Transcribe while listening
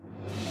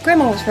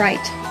Grandma was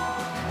right.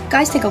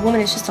 Guys think a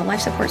woman is just a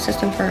life support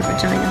system for a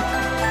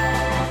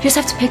vagina. You just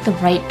have to pick the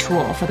right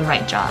tool for the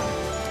right job.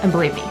 And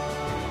believe me,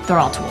 they're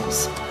all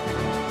tools.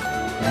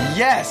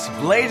 Yes,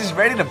 Blade is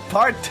ready to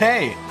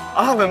partay.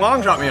 I'll have my mom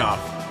drop me off.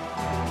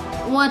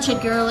 Watch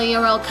it, girlie,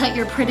 or I'll cut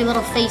your pretty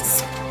little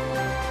face.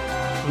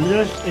 We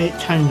just ate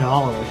 $10.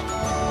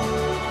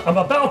 I'm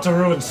about to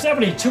ruin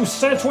 72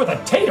 cents worth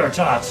of tater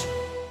tots.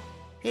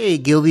 Hey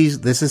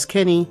Guildies, this is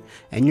Kenny,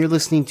 and you're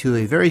listening to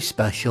a very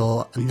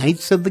special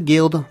Knights of the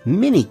Guild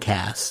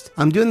mini-cast.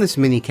 I'm doing this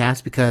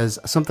mini-cast because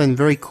something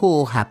very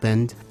cool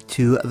happened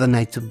to the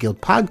Knights of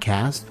Guild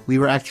podcast. We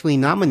were actually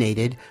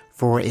nominated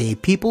for a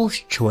People's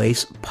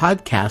Choice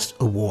Podcast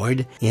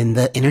Award in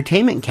the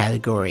entertainment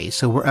category.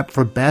 So we're up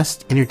for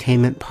Best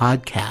Entertainment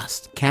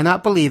Podcast.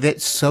 Cannot believe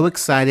it. So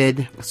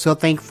excited. So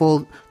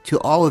thankful to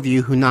all of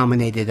you who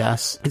nominated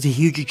us. It's a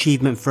huge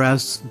achievement for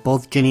us.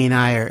 Both Jenny and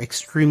I are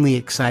extremely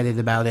excited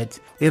about it.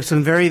 We have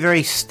some very,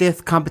 very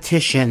stiff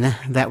competition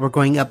that we're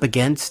going up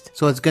against.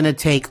 So it's going to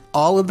take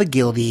all of the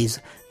guildies,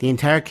 the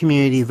entire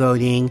community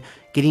voting,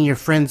 getting your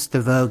friends to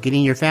vote,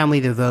 getting your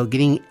family to vote,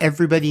 getting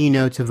everybody you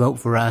know to vote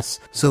for us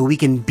so we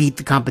can beat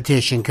the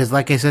competition. Because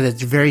like I said,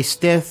 it's very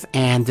stiff,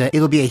 and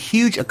it'll be a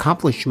huge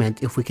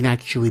accomplishment if we can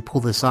actually pull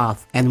this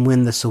off and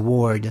win this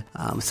award.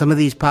 Some of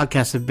these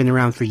podcasts have been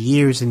around for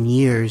years and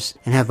years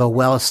and have a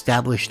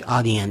well-established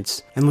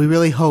audience, and we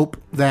really hope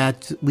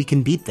that we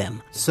can beat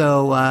them.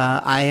 So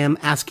I am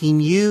asking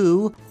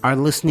you, our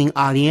listening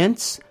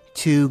audience,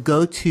 to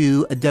go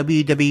to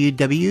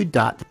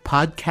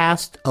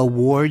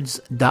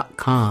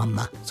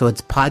www.podcastawards.com. So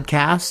it's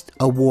podcast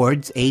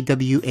awards,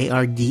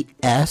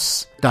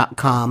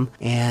 awards.com,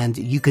 and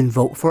you can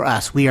vote for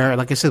us. We are,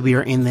 like I said, we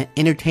are in the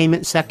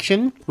entertainment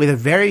section. We're the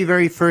very,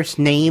 very first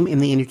name in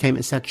the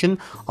entertainment section.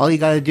 All you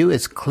got to do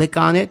is click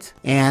on it,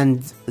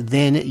 and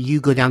then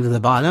you go down to the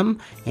bottom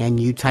and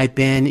you type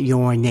in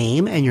your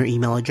name and your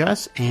email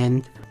address,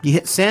 and you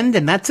hit send,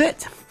 and that's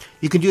it.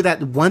 You can do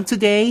that once a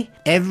day,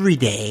 every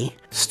day,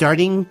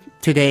 starting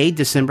today,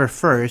 December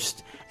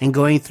 1st, and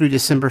going through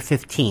December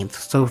 15th.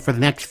 So for the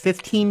next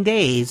 15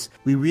 days,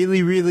 we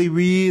really, really,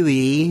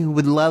 really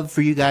would love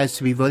for you guys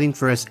to be voting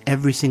for us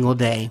every single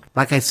day.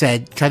 Like I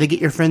said, try to get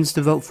your friends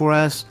to vote for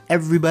us,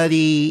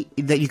 everybody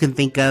that you can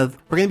think of.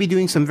 We're going to be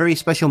doing some very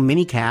special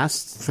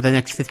mini-casts for the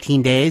next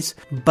 15 days,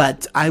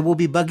 but I will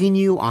be bugging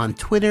you on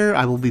Twitter.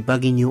 I will be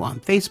bugging you on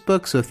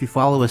Facebook. So if you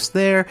follow us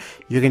there,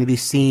 you're going to be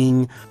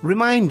seeing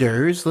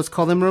reminders, let's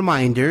call them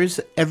reminders,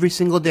 every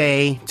single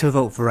day to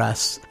vote for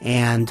us.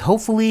 And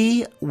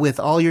hopefully, with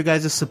all your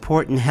guys'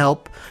 support and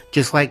help,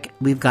 just like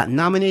we've got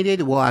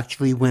nominated, we'll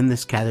actually win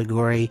this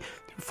category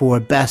for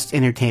Best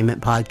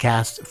Entertainment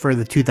Podcast for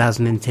the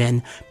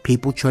 2010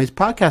 People's Choice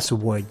Podcast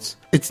Awards.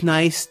 It's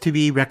nice to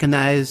be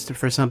recognized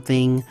for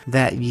something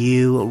that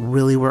you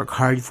really work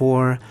hard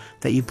for,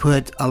 that you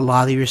put a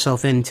lot of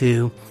yourself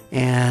into,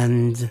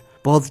 and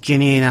both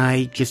Jenny and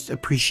I just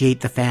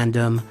appreciate the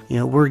fandom. You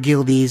know, we're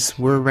guildies,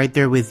 we're right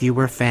there with you,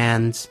 we're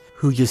fans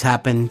who just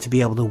happen to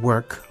be able to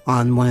work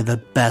on one of the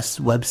best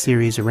web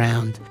series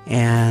around.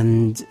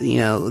 And, you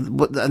know,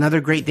 another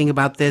great thing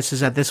about this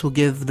is that this will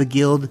give the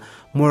guild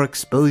more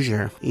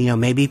exposure. You know,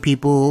 maybe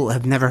people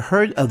have never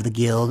heard of the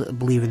guild,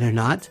 believe it or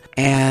not,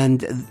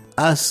 and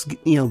us,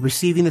 you know,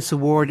 receiving this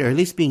award, or at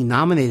least being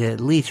nominated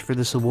at least for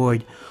this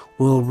award,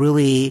 will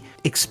really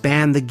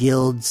expand the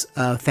guild's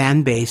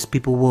fan base.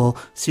 People will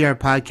see our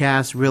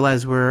podcast,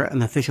 realize we're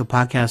an official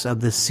podcast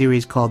of this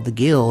series called The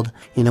Guild.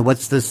 You know,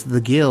 what's this,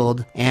 The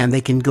Guild? And they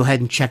can go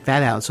ahead and check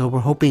that out. So we're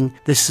hoping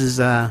this is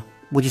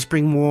will just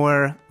bring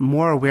more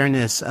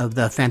awareness of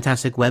the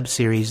fantastic web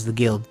series, The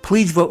Guild.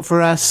 Please vote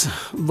for us.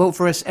 Vote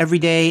for us every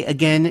day.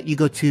 Again, you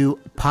go to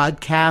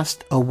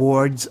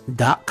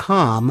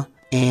podcastawards.com,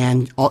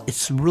 and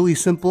it's really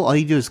simple. All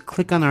you do is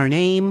click on our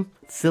name,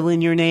 fill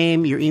in your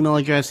name, your email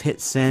address,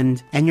 hit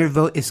send, and your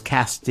vote is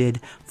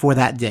casted for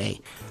that day.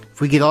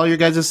 If we get all your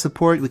guys'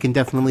 support, we can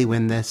definitely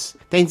win this.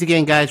 Thanks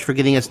again, guys, for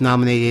getting us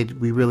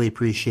nominated. We really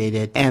appreciate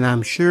it. And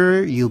I'm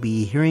sure you'll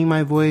be hearing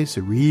my voice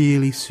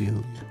really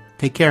soon.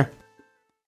 Take care.